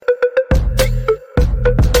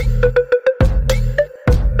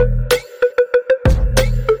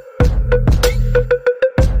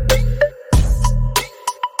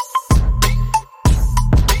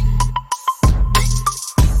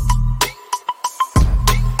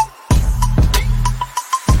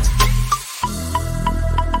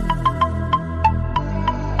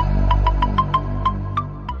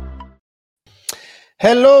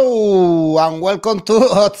Hello and welcome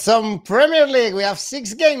to some Premier League. We have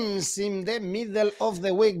 6 games in the middle of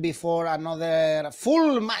the week before another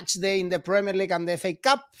full match day in the Premier League and the FA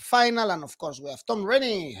Cup final. And of course, we have Tom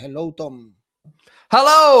Rennie. Hello, Tom.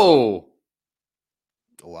 Hello.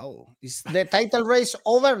 Wow. Is the title race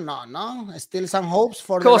over? No? Still some hopes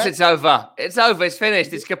for Of course the it's over. It's over. It's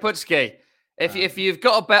finished. It's Kaputski. If you've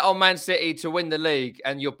got a bet on Man City to win the league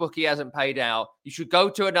and your bookie hasn't paid out, you should go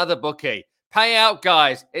to another bookie. Pay out,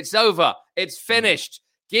 guys. It's over. It's finished.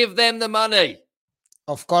 Give them the money.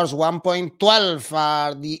 Of course, 1.12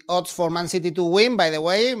 are the odds for Man City to win. By the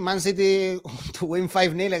way, Man City to win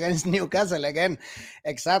 5-0 against Newcastle again.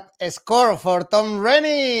 Exact score for Tom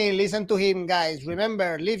Rennie. Listen to him, guys.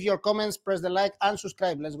 Remember, leave your comments, press the like, and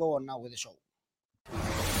subscribe. Let's go on now with the show.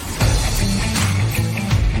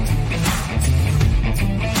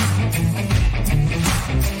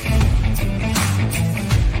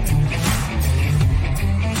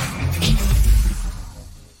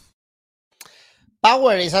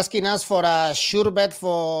 Power is asking us for a sure bet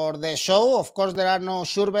for the show. Of course, there are no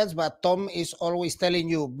sure bets, but Tom is always telling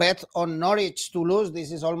you bet on Norwich to lose.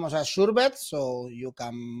 This is almost a sure bet, so you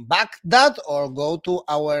can back that or go to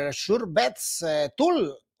our sure bets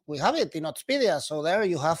tool. We have it in Expedia, so there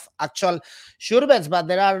you have actual sure bets, but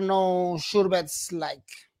there are no sure bets like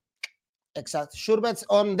exact sure bets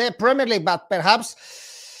on the Premier League, but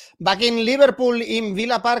perhaps back in Liverpool in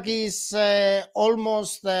Villa Park is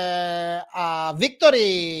almost a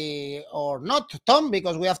victory or not, Tom,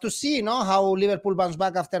 because we have to see how Liverpool bounce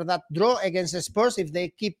back after that draw against the Spurs, if they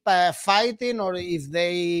keep fighting or if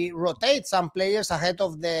they rotate some players ahead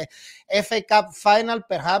of the FA Cup final.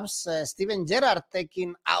 Perhaps Steven Gerrard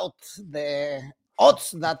taking out the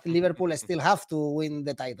odds that Liverpool still have to win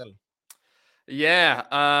the title.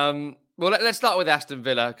 Yeah. Well, let's start with Aston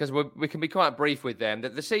Villa because we can be quite brief with them.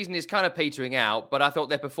 The season is kind of petering out, but I thought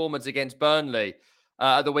their performance against Burnley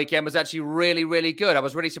at the weekend was actually really, really good. I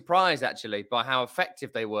was really surprised, actually, by how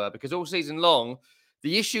effective they were because all season long,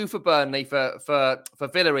 the issue for Burnley, for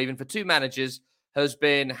Villa, even for two managers, has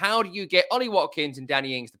been how do you get Ollie Watkins and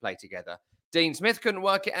Danny Ings to play together? Dean Smith couldn't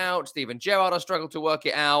work it out. Steven Gerrard has struggled to work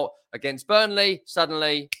it out. Against Burnley,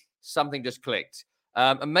 suddenly something just clicked.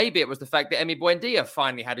 And maybe it was the fact that Emi Buendia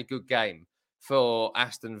finally had a good game for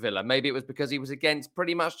Aston Villa. Maybe it was because he was against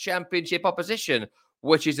pretty much championship opposition,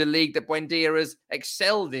 which is a league that Buendia has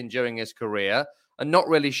excelled in during his career and not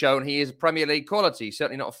really shown he is Premier League quality.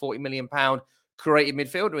 Certainly not a £40 million creative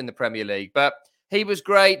midfielder in the Premier League. But he was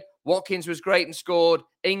great. Watkins was great and scored.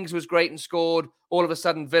 Ings was great and scored. All of a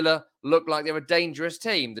sudden, Villa looked like they're a dangerous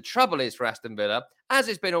team. The trouble is for Aston Villa, as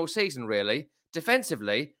it's been all season really,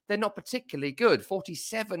 defensively, they're not particularly good.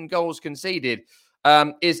 47 goals conceded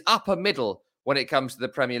is upper middle when it comes to the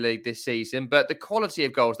Premier League this season. But the quality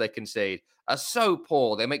of goals they concede are so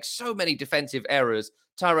poor. They make so many defensive errors.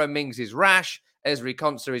 Tyrone Mings is rash. Ezri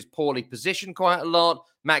Konsa is poorly positioned quite a lot.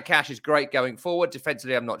 Matt Cash is great going forward.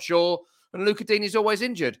 Defensively, I'm not sure. And Luca Digne is always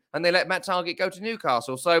injured. And they let Matt Targett go to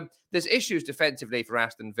Newcastle. So there's issues defensively for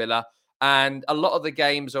Aston Villa. And a lot of the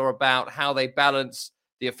games are about how they balance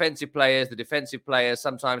the offensive players, the defensive players.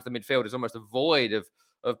 Sometimes the midfield is almost a void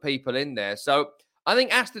of people in there. So I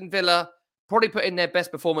think Aston Villa probably put in their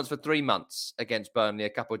best performance for 3 months against Burnley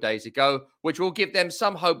a couple of days ago, which will give them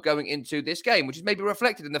some hope going into this game, which is maybe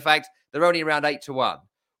reflected in the fact they're only around 8-1,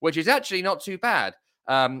 which is actually not too bad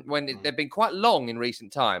when they've been quite long in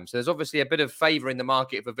recent times. So there's obviously a bit of favour in the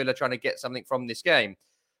market for Villa trying to get something from this game.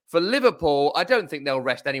 For Liverpool, I don't think they'll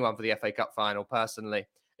rest anyone for the FA Cup final, personally.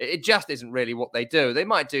 It just isn't really what they do. They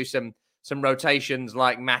might do some rotations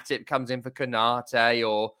like Matip comes in for Konate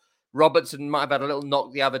or Robertson might have had a little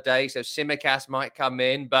knock the other day, so Tsimikas might come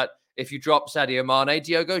in. But if you drop Sadio Mane,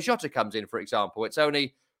 Diogo Jota comes in, for example. It's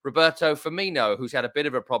only Roberto Firmino who's had a bit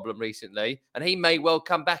of a problem recently, and he may well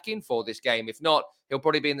come back in for this game. If not, he'll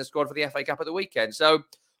probably be in the squad for the FA Cup at the weekend. So,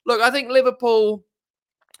 look, I think Liverpool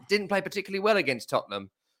didn't play particularly well against Tottenham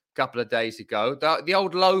a couple of days ago. The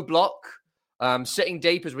old low block, sitting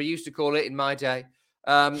deep, as we used to call it in my day.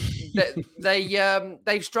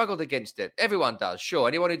 They've struggled against it. Everyone does, sure.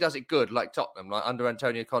 Anyone who does it good, like Tottenham, like under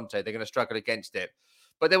Antonio Conte, they're going to struggle against it.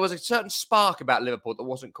 But there was a certain spark about Liverpool that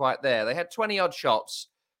wasn't quite there. They had 20-odd shots,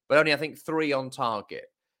 but only, I think, 3 on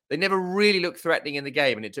target. They never really looked threatening in the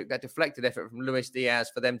game, and it took that deflected effort from Luis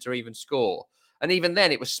Diaz for them to even score. And even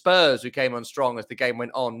then, it was Spurs who came on strong as the game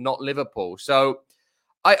went on, not Liverpool. So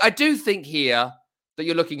I do think here that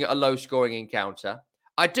you're looking at a low-scoring encounter.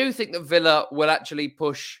 I do think that Villa will actually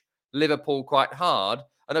push Liverpool quite hard.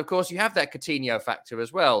 And, of course, you have that Coutinho factor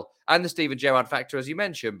as well and the Steven Gerrard factor, as you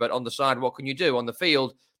mentioned. But on the side, what can you do? On the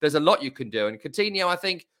field, there's a lot you can do. And Coutinho, I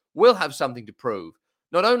think, will have something to prove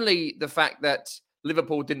not only the fact that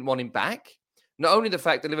Liverpool didn't want him back, not only the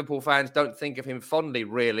fact that Liverpool fans don't think of him fondly,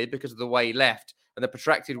 really, because of the way he left and the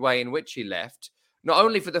protracted way in which he left, not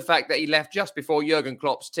only for the fact that he left just before Jurgen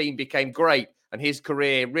Klopp's team became great and his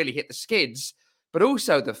career really hit the skids, but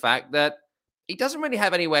also the fact that he doesn't really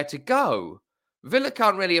have anywhere to go. Villa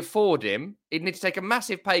can't really afford him. He'd need to take a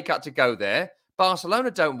massive pay cut to go there.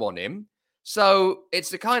 Barcelona don't want him. So it's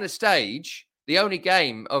the kind of stage, the only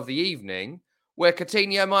game of the evening, where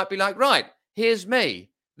Coutinho might be like, right, here's me.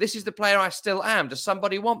 This is the player I still am. Does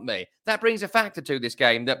somebody want me? That brings a factor to this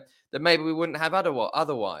game that maybe we wouldn't have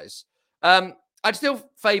otherwise. I'd still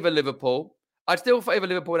favour Liverpool. I'd still favour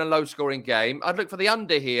Liverpool in a low-scoring game. I'd look for the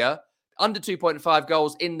under here, under 2.5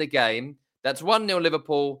 goals in the game. That's 1-0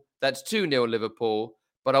 Liverpool. That's 2-0 Liverpool.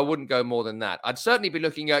 But I wouldn't go more than that. I'd certainly be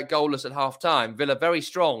looking at goalless at half-time. Villa very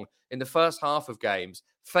strong in the first half of games,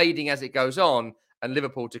 fading as it goes on, and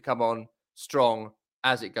Liverpool to come on strong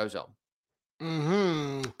as it goes on.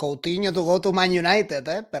 Coutinho to go to Man United,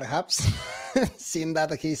 perhaps. Seeing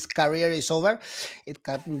that his career is over, it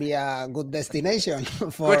can be a good destination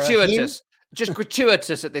for gratuitous. him. Just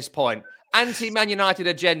gratuitous at this point. Anti-Man United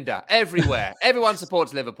agenda everywhere. Everyone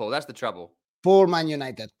supports Liverpool. That's the trouble. Poor Man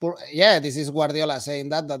United. This is Guardiola saying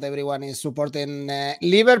that everyone is supporting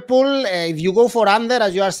Liverpool. If you go for under,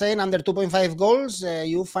 as you are saying, under 2.5 goals,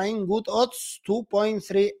 you find good odds,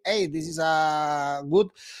 2.38. This is a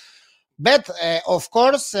good bet. Of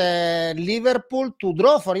course, Liverpool to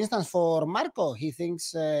draw, for instance, for Marco. He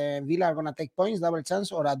thinks Villa are going to take points, double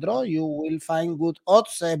chance, or a draw. You will find good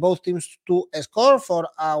odds, both teams to score. For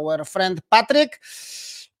our friend Patrick,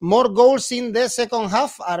 more goals in the second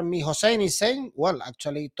half. Army Hossein is saying, well,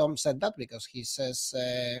 actually, Tom said that because he says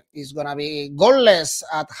it's going to be goalless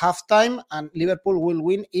at halftime and Liverpool will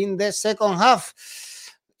win in the second half.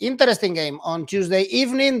 Interesting game on Tuesday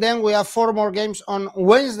evening. Then we have 4 more games on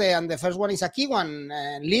Wednesday, and the first one is a key one,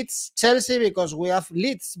 Leeds-Chelsea, because we have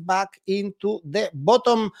Leeds back into the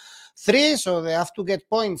bottom 3, so they have to get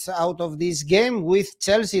points out of this game, with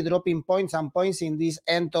Chelsea dropping points and points in this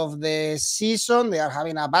end of the season. They are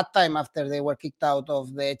having a bad time after they were kicked out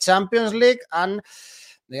of the Champions League, and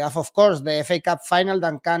they have, of course, the FA Cup final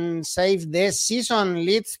that can save the season.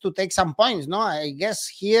 Leeds to take some points, no? I guess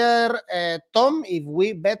here, Tom, if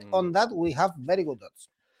we bet on that, we have very good odds.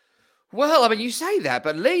 Well, I mean, you say that,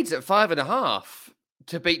 but Leeds at 5.5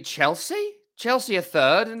 to beat Chelsea? Chelsea are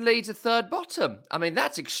third and Leeds are third bottom. I mean,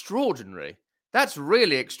 that's extraordinary. That's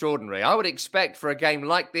really extraordinary. I would expect for a game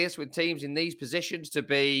like this with teams in these positions to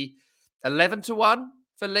be 11-1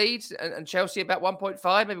 for Leeds and Chelsea about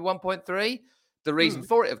 1.5, maybe 1.3. The reason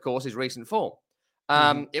for it, of course, is recent form.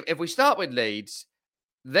 If we start with Leeds,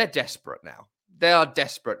 they're desperate now. They are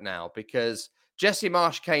desperate now because Jesse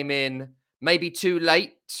Marsch came in maybe too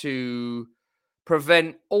late to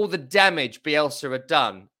prevent all the damage Bielsa had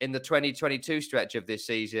done in the 2022 stretch of this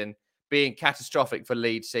season being catastrophic for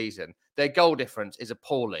Leeds' season. Their goal difference is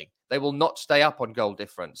appalling. They will not stay up on goal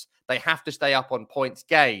difference. They have to stay up on points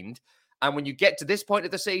gained. And when you get to this point of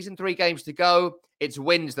the season, 3 games to go, it's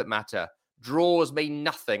wins that matter. Draws mean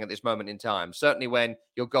nothing at this moment in time, certainly when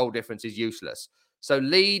your goal difference is useless. So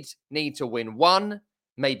Leeds need to win 1,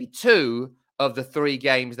 maybe 2 of the 3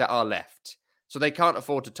 games that are left. So they can't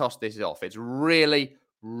afford to toss this off. It's really,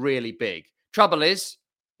 really big. Trouble is,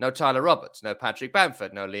 no Tyler Roberts, no Patrick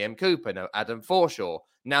Bamford, no Liam Cooper, no Adam Forshaw,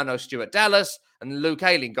 now no Stuart Dallas, and Luke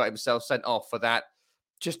Ayling got himself sent off for that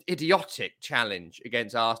just idiotic challenge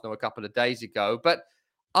against Arsenal a couple of days ago. But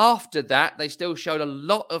after that, they still showed a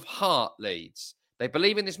lot of heart, Leeds. They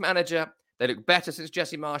believe in this manager. They look better since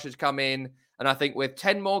Jesse Marsch has come in. And I think with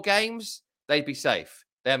 10 more games, they'd be safe.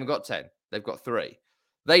 They haven't got 10. They've got 3.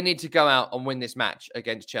 They need to go out and win this match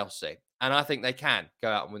against Chelsea. And I think they can go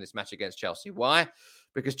out and win this match against Chelsea. Why?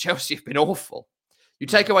 Because Chelsea have been awful. You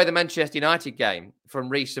take away the Manchester United game from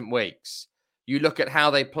recent weeks. You look at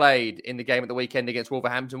how they played in the game at the weekend against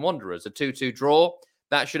Wolverhampton Wanderers, a 2-2 draw.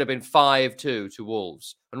 That should have been 5-2 to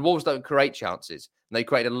Wolves. And Wolves don't create chances. And they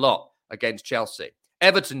created a lot against Chelsea.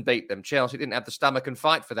 Everton beat them. Chelsea didn't have the stomach and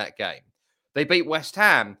fight for that game. They beat West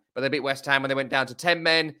Ham, but they beat West Ham when they went down to 10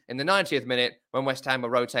 men in the 90th minute when West Ham were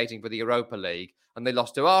rotating for the Europa League. And they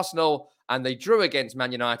lost to Arsenal and they drew against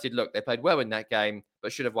Man United. Look, they played well in that game,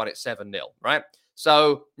 but should have won it 7-0, right?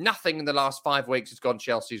 So nothing in the last 5 weeks has gone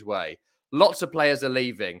Chelsea's way. Lots of players are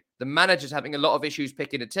leaving. The manager's having a lot of issues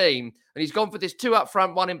picking a team. And he's gone for this 2 up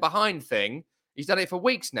front, 1 in behind thing. He's done it for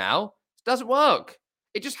weeks now. It doesn't work.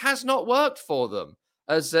 It just has not worked for them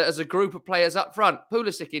as a group of players up front.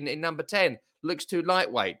 Pulisic in number 10 looks too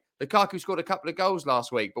lightweight. Lukaku scored a couple of goals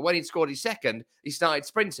last week, but when he scored his second, he started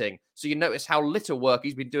sprinting. So you notice how little work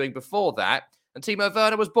he's been doing before that. and Timo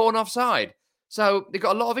Werner was born offside. So they've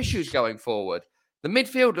got a lot of issues going forward. The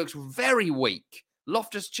midfield looks very weak.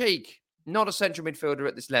 Loftus-Cheek, not a central midfielder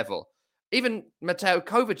at this level. Even Mateo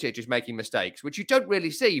Kovacic is making mistakes, which you don't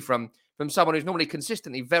really see from someone who's normally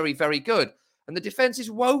consistently very, very good. And the defence is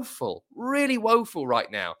woeful, really woeful right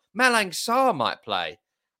now. Malang Sarr might play.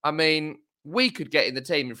 I mean, we could get in the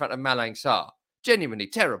team in front of Malang Sarr. Genuinely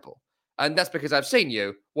terrible. And that's because I've seen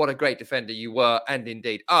you, what a great defender you were and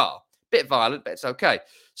indeed are. Bit violent, but it's okay.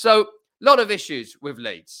 So, a lot of issues with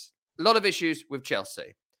Leeds. A lot of issues with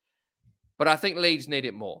Chelsea. But I think Leeds need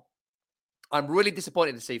it more. I'm really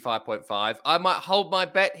disappointed to see 5.5. I might hold my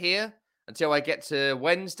bet here until I get to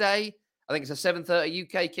Wednesday. I think it's a 7:30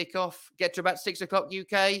 UK kickoff. Get to about 6 o'clock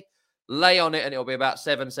UK. Lay on it and it'll be about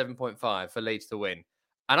 7.5 for Leeds to win.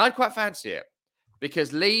 And I'd quite fancy it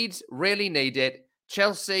because Leeds really need it.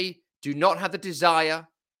 Chelsea do not have the desire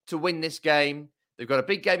to win this game. They've got a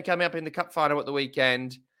big game coming up in the cup final at the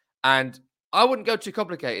weekend. And I wouldn't go too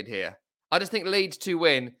complicated here. I just think Leeds to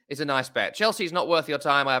win is a nice bet. Chelsea's not worth your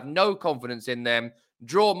time. I have no confidence in them.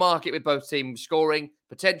 Draw market with both teams scoring,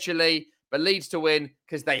 potentially, but Leeds to win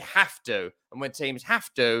because they have to. And when teams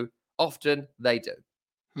have to, often they do.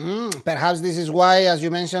 Perhaps this is why, as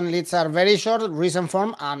you mentioned, Leeds are very short, recent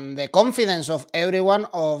form, and the confidence of everyone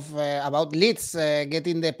about Leeds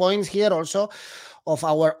getting the points here also. Of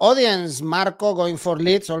our audience, Marco going for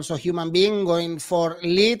Leeds, also human being going for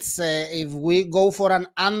Leeds. If we go for an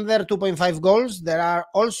under 2.5 goals, there are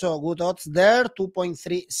also good odds there,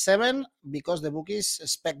 2.37, because the bookies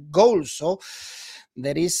expect goals. So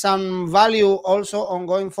there is some value also on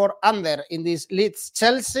going for under in this Leeds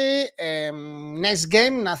Chelsea. Next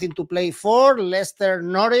game, nothing to play for. Leicester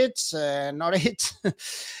Norwich. Norwich.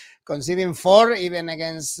 Conceding 4 even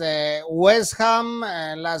against West Ham,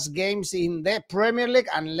 last games in the Premier League,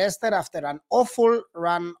 and Leicester, after an awful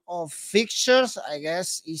run of fixtures, I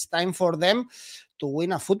guess it's time for them to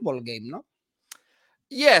win a football game, no?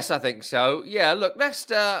 Yes, I think so. Yeah, look,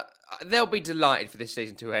 Leicester, they'll be delighted for this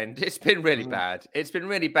season to end. It's been really bad. It's been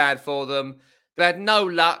really bad for them. They had no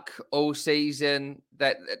luck all season.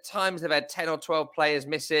 That at times they've had 10 or 12 players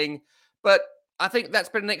missing, but I think that's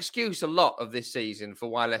been an excuse a lot of this season for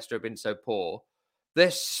why Leicester have been so poor. They're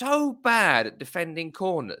so bad at defending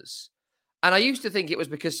corners. And I used to think it was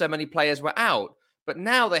because so many players were out. But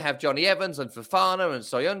now they have Johnny Evans and Fofana and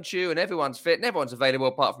Soyuncu and everyone's fit and everyone's available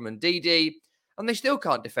apart from Ndidi. And they still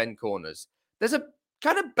can't defend corners. There's a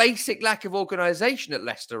kind of basic lack of organisation at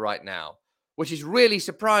Leicester right now, which is really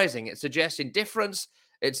surprising. It suggests indifference.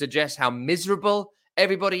 It suggests how miserable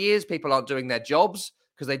everybody is. People aren't doing their jobs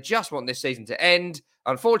because they just want this season to end.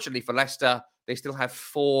 Unfortunately for Leicester, they still have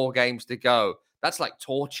 4 games to go. That's like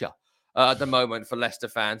torture at the moment for Leicester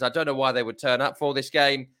fans. I don't know why they would turn up for this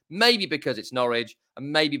game. Maybe because it's Norwich,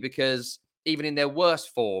 and maybe because even in their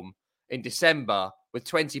worst form in December, with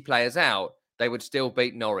 20 players out, they would still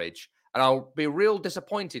beat Norwich. And I'll be real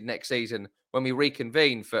disappointed next season when we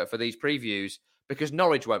reconvene for these previews because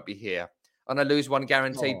Norwich won't be here. And I lose one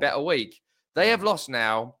guaranteed bet a week. They have lost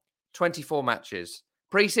now 24 matches.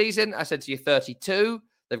 Pre-season, I said to you 32.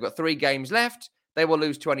 They've got 3 games left. They will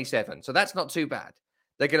lose 27. So that's not too bad.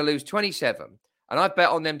 They're going to lose 27. And I've bet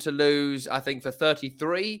on them to lose, I think, for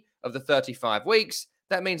 33 of the 35 weeks.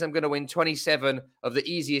 That means I'm going to win 27 of the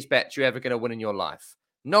easiest bets you're ever going to win in your life.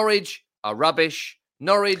 Norwich are rubbish.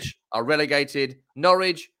 Norwich are relegated.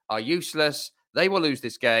 Norwich are useless. They will lose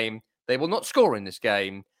this game. They will not score in this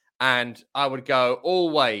game. And I would go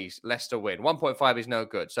always Leicester win. 1.5 is no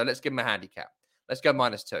good. So let's give them a handicap. Let's go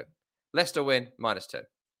 -2. Leicester win, -2.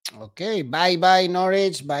 Okay, bye-bye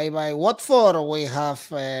Norwich, bye-bye Watford. We have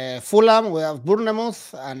Fulham, we have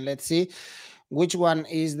Bournemouth, and let's see which one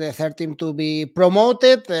is the third team to be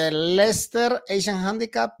promoted. Leicester, Asian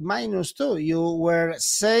handicap, -2. You were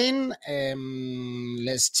saying,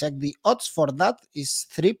 let's check the odds for that. It's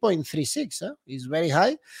 3.36. It's very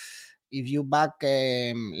high. If you back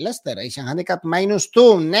Leicester, Asian handicap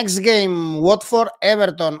 -2. Next game, Watford,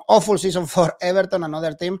 Everton. Awful season for Everton,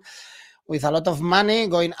 another team with a lot of money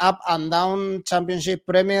going up and down Championship,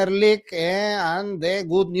 Premier League. And the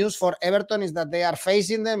good news for Everton is that they are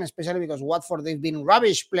facing them, especially because Watford, they've been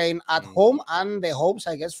rubbish playing at home. And the hopes,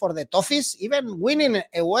 I guess, for the Toffees, even winning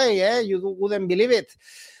away, you wouldn't believe it.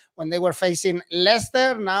 When they were facing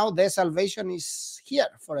Leicester, now the salvation is here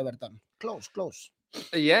for Everton. Close.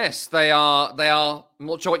 Yes, they are. I'm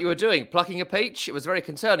not sure what you were doing. Plucking a peach? It was very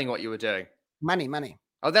concerning what you were doing. Money.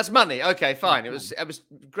 Oh, that's money. Okay, fine. It was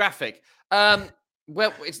graphic.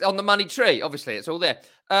 Well, it's on the money tree. Obviously, it's all there.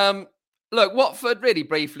 Look, Watford, really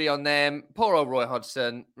briefly on them. Poor old Roy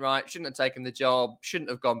Hodgson, right? Shouldn't have taken the job. Shouldn't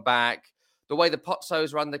have gone back. The way the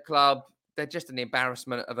Pozzos run the club, they're just an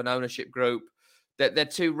embarrassment of an ownership group. They're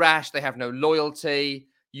too rash. They have no loyalty.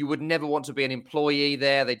 You would never want to be an employee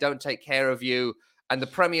there. They don't take care of you. And the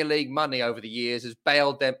Premier League money over the years has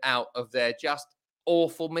bailed them out of their just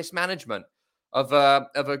awful mismanagement of a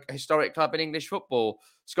historic club in English football.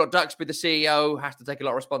 Scott Duxbury, the CEO, has to take a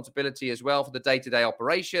lot of responsibility as well for the day-to-day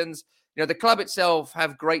operations. You know, the club itself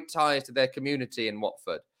have great ties to their community in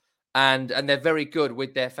Watford, and they're very good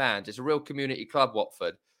with their fans. It's a real community club,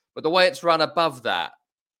 Watford. But the way it's run above that,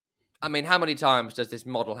 I mean, how many times does this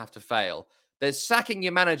model have to fail? There's sacking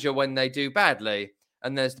your manager when they do badly,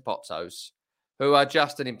 and there's the Pozzos, who are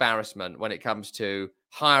just an embarrassment when it comes to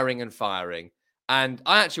hiring and firing. And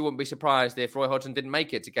I actually wouldn't be surprised if Roy Hodgson didn't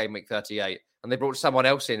make it to game week 38 and they brought someone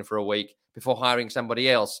else in for a week before hiring somebody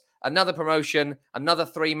else. Another promotion, another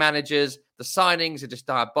 3 managers. The signings are just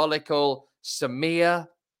diabolical. Samir,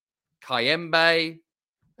 Kayembe.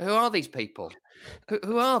 Who are these people?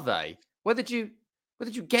 Who are they? Where did you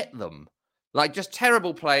get them? Like, just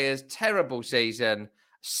terrible players, terrible season,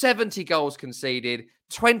 70 goals conceded,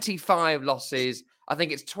 25 losses. I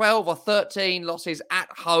think it's 12 or 13 losses at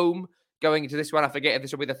home going into this one. I forget if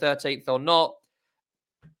this will be the 13th or not.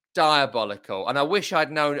 Diabolical. And I wish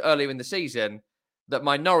I'd known earlier in the season that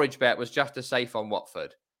my Norwich bet was just as safe on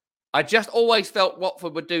Watford. I just always felt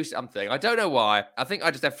Watford would do something. I don't know why. I think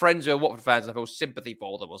I just have friends who are Watford fans and I feel sympathy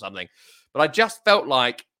for them or something. But I just felt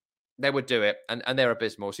like they would do it, and they're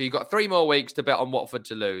abysmal. So you've got 3 more weeks to bet on Watford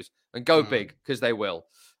to lose and go big, because they will.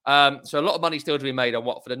 So a lot of money still to be made on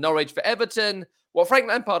Watford and Norwich. For Everton, what Frank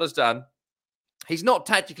Lampard has done, he's not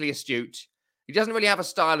tactically astute. He doesn't really have a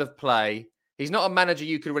style of play. He's not a manager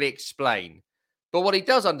you can really explain. But what he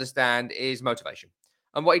does understand is motivation.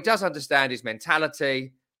 And what he does understand is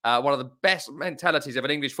mentality. One of the best mentalities of an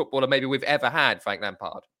English footballer maybe we've ever had, Frank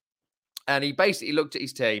Lampard. And he basically looked at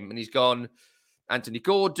his team and he's gone, Anthony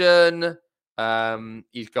Gordon,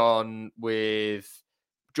 he's gone with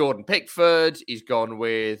Jordan Pickford, he's gone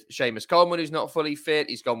with Seamus Coleman, who's not fully fit,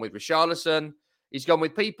 he's gone with Richarlison, he's gone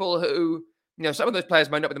with people who, you know, some of those players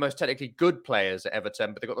might not be the most technically good players at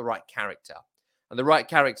Everton, but they've got the right character. And the right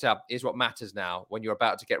character is what matters now when you're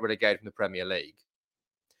about to get relegated from the Premier League.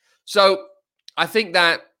 So I think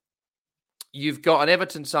that you've got an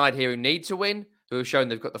Everton side here who need to win, who have shown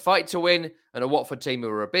they've got the fight to win, and a Watford team who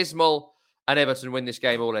are abysmal, and Everton win this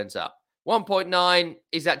game, all ends up. 1.9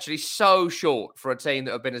 is actually so short for a team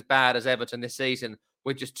that have been as bad as Everton this season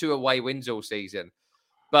with just 2 away wins all season.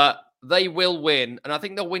 But they will win, and I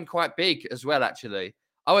think they'll win quite big as well, actually.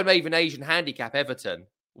 I would even Asian handicap Everton.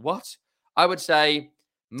 What? I would say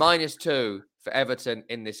 -2 for Everton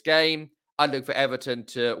in this game. I'd look for Everton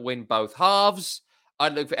to win both halves.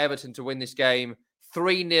 I'd look for Everton to win this game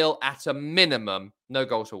 3-0 at a minimum. No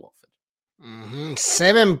goals for Watford.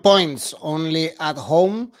 7 points only at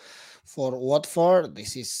home for Watford.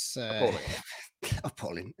 This is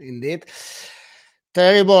appalling indeed.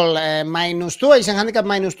 Terrible. -2. Asian handicap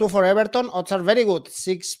 -2 for Everton. Odds are very good.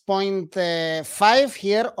 6.5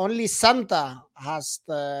 here. Only Santa has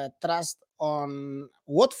trust on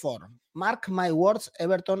Watford. Mark my words,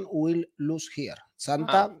 Everton will lose here.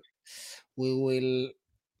 Santa, we will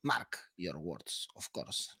mark your words, of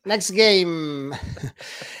course. Next game.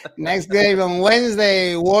 Next game on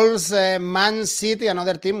Wednesday. Wolves, Man City,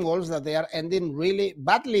 another team, Wolves, that they are ending really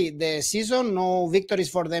badly the season. No victories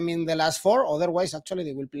for them in the last 4. Otherwise, actually,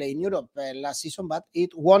 they will play in Europe last season, but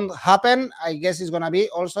it won't happen. I guess it's going to be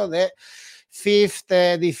also the 5th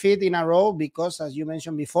defeat in a row because, as you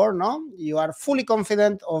mentioned before, no, you are fully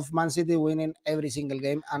confident of Man City winning every single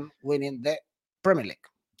game and winning the Premier League.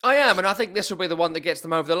 I am, and I think this will be the one that gets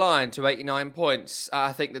them over the line to 89 points.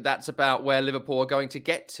 I think that that's about where Liverpool are going to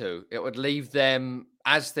get to. It would leave them,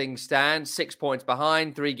 as things stand, 6 points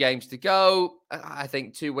behind, 3 games to go. I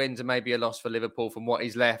think 2 wins and maybe a loss for Liverpool from what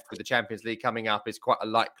is left with the Champions League coming up is quite a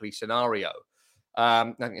likely scenario.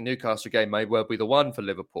 I think the Newcastle game may well be the one for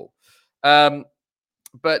Liverpool.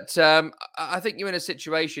 But I think you're in a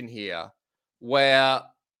situation here where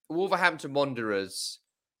Wolverhampton Wanderers,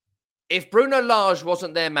 if Bruno Lage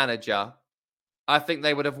wasn't their manager, I think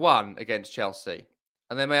they would have won against Chelsea.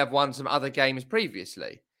 And they may have won some other games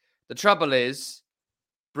previously. The trouble is,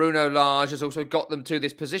 Bruno Lage has also got them to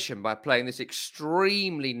this position by playing this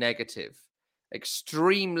extremely negative,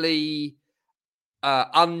 extremely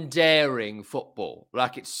undaring football.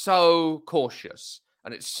 Like, it's so cautious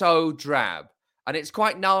and it's so drab. And it's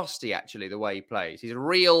quite nasty, actually, the way he plays. He's a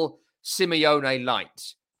real Simeone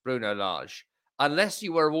light, Bruno Lage. Unless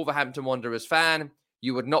you were a Wolverhampton Wanderers fan,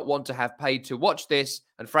 you would not want to have paid to watch this.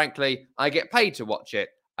 And frankly, I get paid to watch it,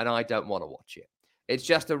 and I don't want to watch it. It's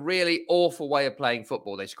just a really awful way of playing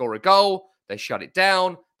football. They score a goal, They shut it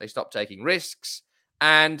down. They stop taking risks.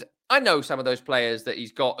 And I know some of those players that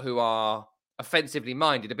he's got who are offensively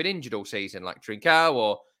minded have been injured all season, like Trincao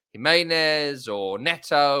or Jimenez or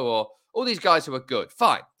Neto or all these guys who are good.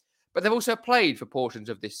 Fine. But they've also played for portions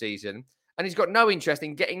of this season, and he's got no interest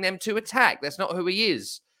in getting them to attack. That's not who he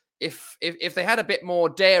is. If they had a bit more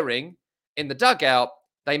daring in the dugout,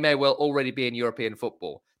 they may well already be in European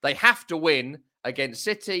football. They have to win against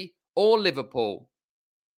City or Liverpool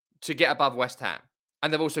to get above West Ham.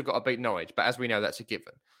 And they've also got to beat Norwich. But as we know, that's a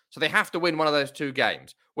given. So they have to win one of those two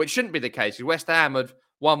games, which shouldn't be the case because West Ham had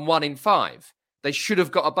won 1 in 5. They should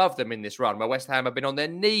have got above them in this run, where West Ham have been on their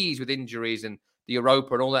knees with injuries and the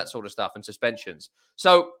Europa and all that sort of stuff and suspensions.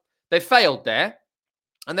 So they failed there,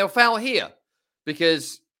 and they'll fail here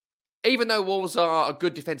because even though Wolves are a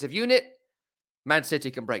good defensive unit, Man City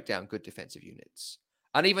can break down good defensive units.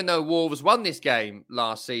 And even though Wolves won this game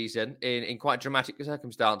last season in quite dramatic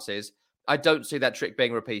circumstances, I don't see that trick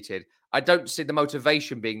being repeated. I don't see the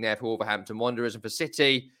motivation being there for Wolverhampton Wanderers, and for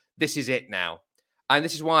City, this is it now. And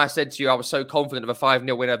this is why I said to you I was so confident of a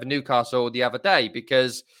 5-0 win over Newcastle the other day,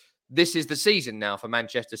 because this is the season now for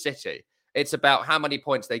Manchester City. It's about how many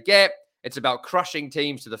points they get. It's about crushing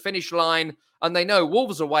teams to the finish line. And they know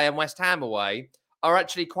Wolves away and West Ham away are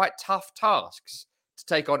actually quite tough tasks to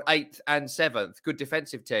take on 8th and 7th, good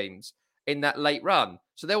defensive teams in that late run.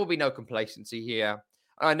 So there will be no complacency here.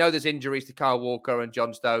 I know there's injuries to Kyle Walker and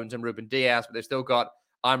John Stones and Ruben Diaz, but they've still got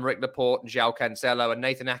Aymeric Laporte and João Cancelo, and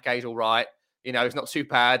Nathan Ake's all right. You know, he's not too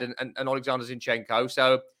bad, and Alexander Zinchenko.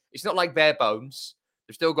 So it's not like bare bones.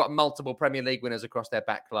 They've still got multiple Premier League winners across their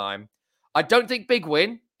back line. I don't think big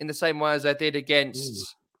win in the same way as I did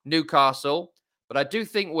against Newcastle, but I do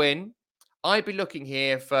think win. I'd be looking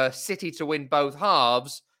here for City to win both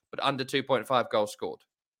halves, but under 2.5 goals scored.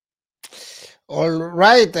 All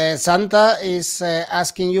right. Santa is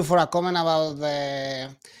asking you for a comment about the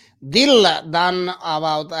deal done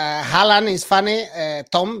about Haaland. Is funny,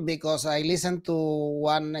 Tom, because I listened to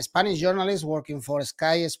one Spanish journalist working for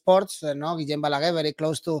Sky Sports, Guillem Balaguer, very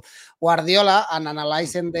close to Guardiola, and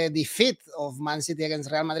analyzing the defeat of Man City against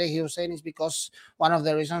Real Madrid. He was saying it's because one of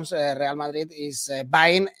the reasons Real Madrid is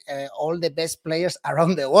buying all the best players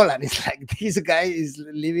around the world. And it's like this guy is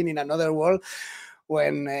living in another world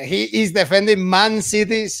when he is defending Man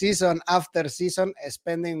City season after season,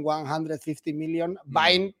 spending 150 million,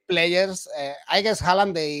 buying players. I guess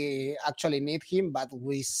Haaland, they actually need him, but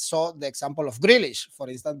we saw the example of Grealish, for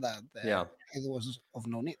instance, that it was of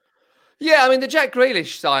no need. Yeah, I mean, the Jack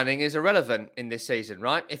Grealish signing is irrelevant in this season,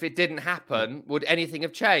 right? If it didn't happen, would anything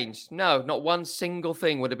have changed? No, not one single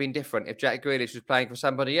thing would have been different if Jack Grealish was playing for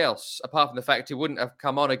somebody else, apart from the fact he wouldn't have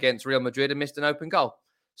come on against Real Madrid and missed an open goal.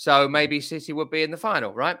 So maybe City would be in the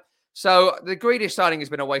final, right? So the Grealish signing has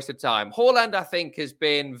been a waste of time. Haaland, I think, has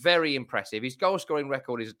been very impressive. His goal-scoring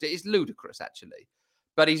record is ludicrous, actually.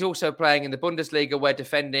 But he's also playing in the Bundesliga where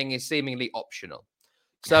defending is seemingly optional.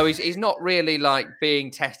 So he's not really like being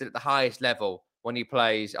tested at the highest level when he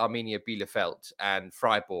plays Arminia Bielefeld and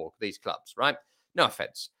Freiburg, these clubs, right? No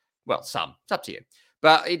offense. Well, some. It's up to you.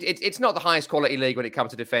 But it's not the highest quality league when it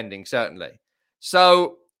comes to defending, certainly.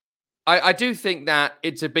 So I do think that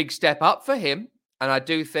it's a big step up for him, and I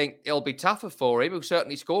do think it'll be tougher for him. He'll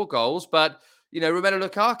certainly score goals, but, Romelu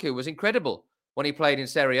Lukaku was incredible when he played in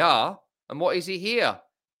Serie A, and what is he here?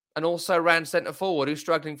 And also ran centre-forward who's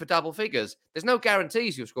struggling for double figures. There's no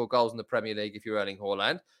guarantees you'll score goals in the Premier League if you're Erling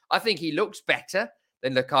Haaland. I think he looks better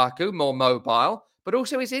than Lukaku, more mobile, but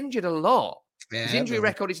also he's injured a lot. Yeah, his injury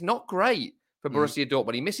record is not great for Borussia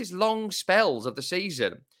Dortmund. He misses long spells of the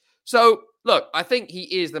season. So, look, I think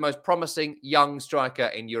he is the most promising young striker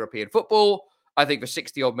in European football. I think for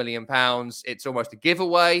 £60-odd million, it's almost a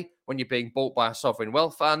giveaway when you're being bought by a sovereign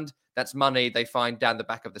wealth fund. That's money they find down the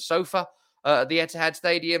back of the sofa at the Etihad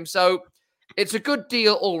Stadium. So it's a good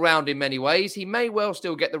deal all round in many ways. He may well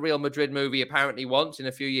still get the Real Madrid move he apparently wants in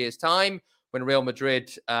a few years' time when Real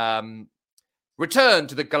Madrid return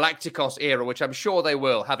to the Galacticos era, which I'm sure they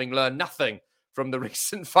will, having learned nothing from the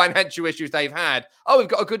recent financial issues they've had. Oh, we've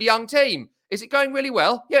got a good young team. Is it going really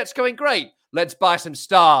well? Yeah, it's going great. Let's buy some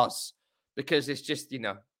stars. Because it's just,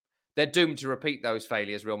 they're doomed to repeat those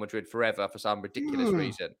failures, Real Madrid, forever for some ridiculous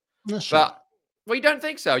reason. But you don't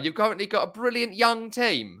think so. You've currently got a brilliant young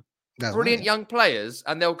team, brilliant young players,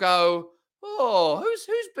 and they'll go, oh,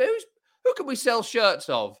 who can we sell shirts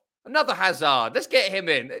of? Another Hazard. Let's get him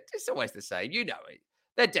in. It's always the same. You know it.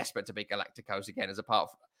 They're desperate to beat Galacticos again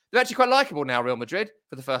they're actually quite likeable now, Real Madrid,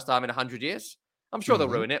 for the first time in 100 years. I'm sure they'll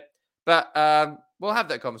ruin it. But we'll have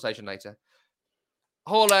that conversation later.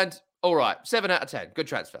 Haaland, all right. 7 out of 10. Good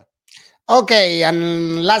transfer. Okay,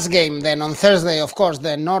 and last game then on Thursday, of course,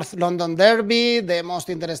 the North London Derby, the most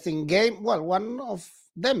interesting game. Well, one of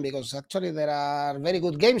them, because actually there are very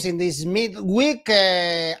good games in this midweek.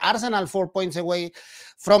 Arsenal 4 points away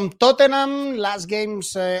from Tottenham. Last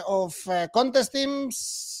games of contest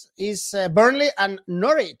teams is Burnley and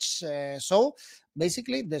Norwich. So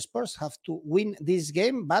basically, the Spurs have to win this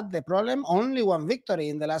game, but the problem, only one victory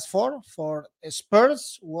in the last 4 for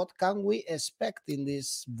Spurs. What can we expect in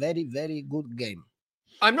this very, very good game?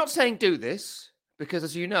 I'm not saying do this, because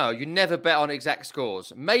as you know, you never bet on exact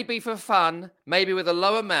scores. Maybe for fun, maybe with a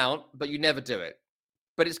low amount, but you never do it.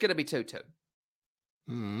 But it's going to be 2-2.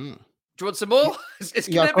 Mm. Do you want some more? It's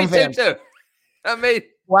You are going to be 2-2. I mean,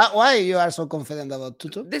 why you are so confident about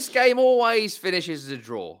 2-2? this game always finishes as a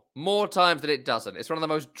draw, more times than it doesn't. It's one of the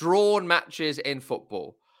most drawn matches in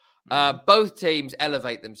football. Both teams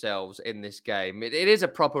elevate themselves in this game. It is a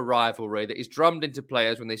proper rivalry that is drummed into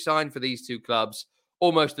players when they sign for these two clubs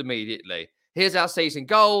almost immediately. Here's our season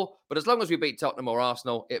goal, but as long as we beat Tottenham or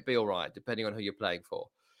Arsenal, it'd be all right, depending on who you're playing for.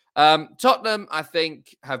 Tottenham, I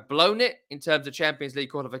think, have blown it in terms of Champions League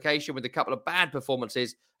qualification with a couple of bad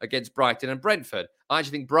performances against Brighton and Brentford. I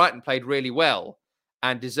actually think Brighton played really well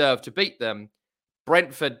and deserved to beat them.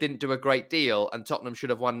 Brentford didn't do a great deal, and Tottenham should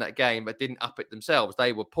have won that game, but didn't up it themselves.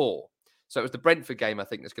 They were poor. So it was the Brentford game, I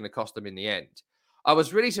think, that's going to cost them in the end. I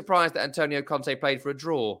was really surprised that Antonio Conte played for a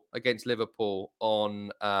draw against Liverpool on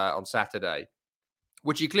Saturday,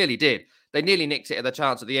 which he clearly did. They nearly nicked it at the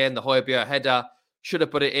chance at the end. The Højbjerg header should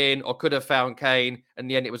have put it in or could have found Kane. In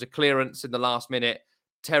the end, it was a clearance in the last minute.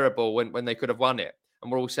 Terrible when they could have won it.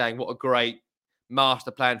 And we're all saying, what a great master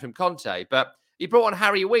plan from Conte. But he brought on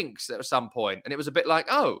Harry Winks at some point, and it was a bit like,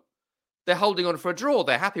 oh, they're holding on for a draw.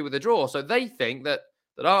 They're happy with the draw. So they think that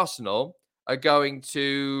Arsenal are going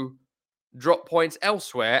to drop points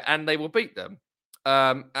elsewhere and they will beat them.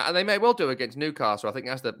 And they may well do against Newcastle. I think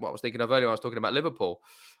that's what I was thinking of earlier when I was talking about Liverpool.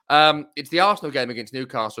 It's the Arsenal game against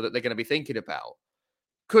Newcastle that they're going to be thinking about.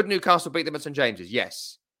 Could Newcastle beat them at St James's?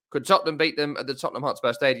 Yes. Could Tottenham beat them at the Tottenham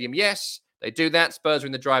Hotspur Stadium? Yes. They do that. Spurs are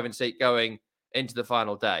in the driving seat going into the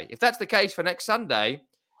final day. If that's the case for next Sunday,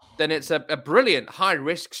 then it's a brilliant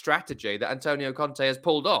high-risk strategy that Antonio Conte has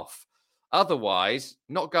pulled off. Otherwise,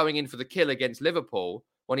 not going in for the kill against Liverpool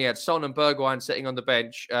when he had Son and Bergwijn sitting on the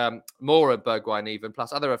bench, Moura and Bergwijn even,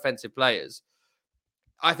 plus other offensive players,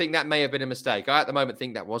 I think that may have been a mistake. I, at the moment,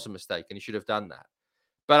 think that was a mistake and he should have done that.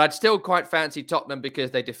 But I'd still quite fancy Tottenham because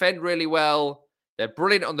they defend really well. They're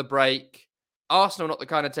brilliant on the break. Arsenal not the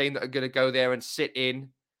kind of team that are going to go there and sit in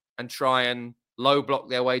and try and low block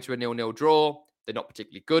their way to a 0-0 draw. They're not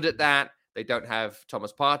particularly good at that. They don't have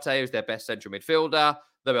Thomas Partey as their best central midfielder.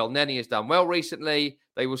 Though El Neni has done well recently,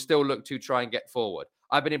 they will still look to try and get forward.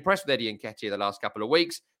 I've been impressed with Eddie Nketiah the last couple of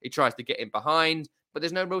weeks. He tries to get in behind, but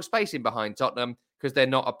there's no real space in behind Tottenham because they're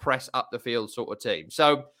not a press up the field sort of team.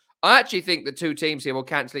 So I actually think the two teams here will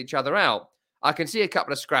cancel each other out. I can see a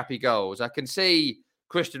couple of scrappy goals. I can see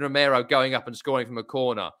Christian Romero going up and scoring from a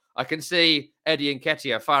corner. I can see Eddie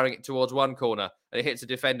Nketiah firing it towards one corner and it hits a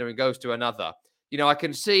defender and goes to another. You know, I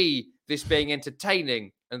can see this being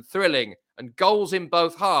entertaining and thrilling and goals in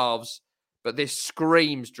both halves, but this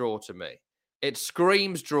screams draw to me. It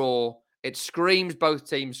screams draw. It screams both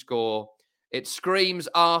teams score. It screams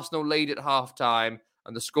Arsenal lead at halftime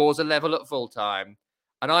and the scores are level at full time.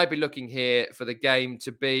 And I'd be looking here for the game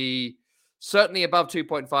to be certainly above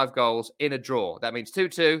 2.5 goals in a draw. That means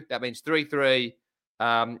 2-2. That means 3-3.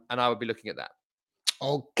 And I would be looking at that.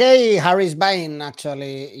 Okay, Harry's buying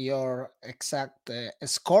actually your exact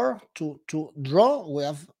score to draw. We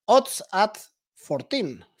have odds at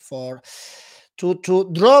 14 for to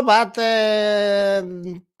draw, but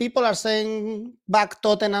people are saying back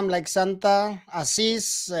Tottenham like Santa.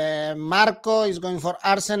 Assis, Marco is going for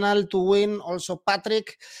Arsenal to win. Also,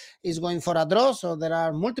 Patrick is going for a draw. So there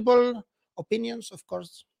are multiple opinions, of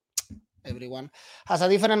course. Everyone has a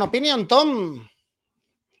different opinion. Tom,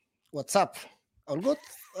 what's up? All good?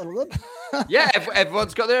 All good? Yeah,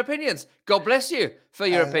 everyone's got their opinions. God bless you for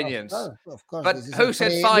your opinions. Of course. But who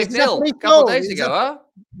said 5-0 a couple of days ago, huh?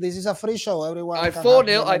 This is a free show. Everyone. I had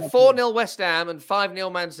 4-0 West Ham and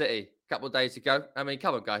 5-0 Man City a couple of days ago. I mean,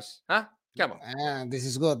 come on, guys. Huh? Come on. This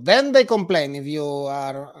is good. Then they complain if you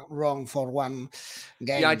are wrong for one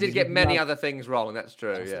game. Yeah, I did get many other things wrong. That's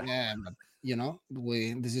true. Yeah. Yeah, but you know,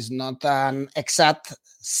 this is not an exact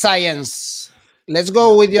science. Let's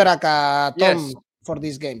go with Yoraka, Tom, for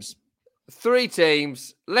these games. 3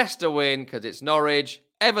 teams. Leicester win because it's Norwich.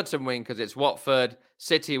 Everton win because it's Watford.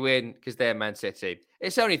 City win because they're Man City.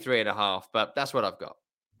 It's only 3.5, but that's what I've got.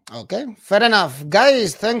 Okay, fair enough.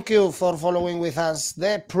 Guys, thank you for following with us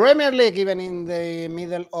the Premier League, even in the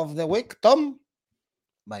middle of the week. Tom,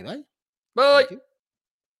 bye-bye. Bye.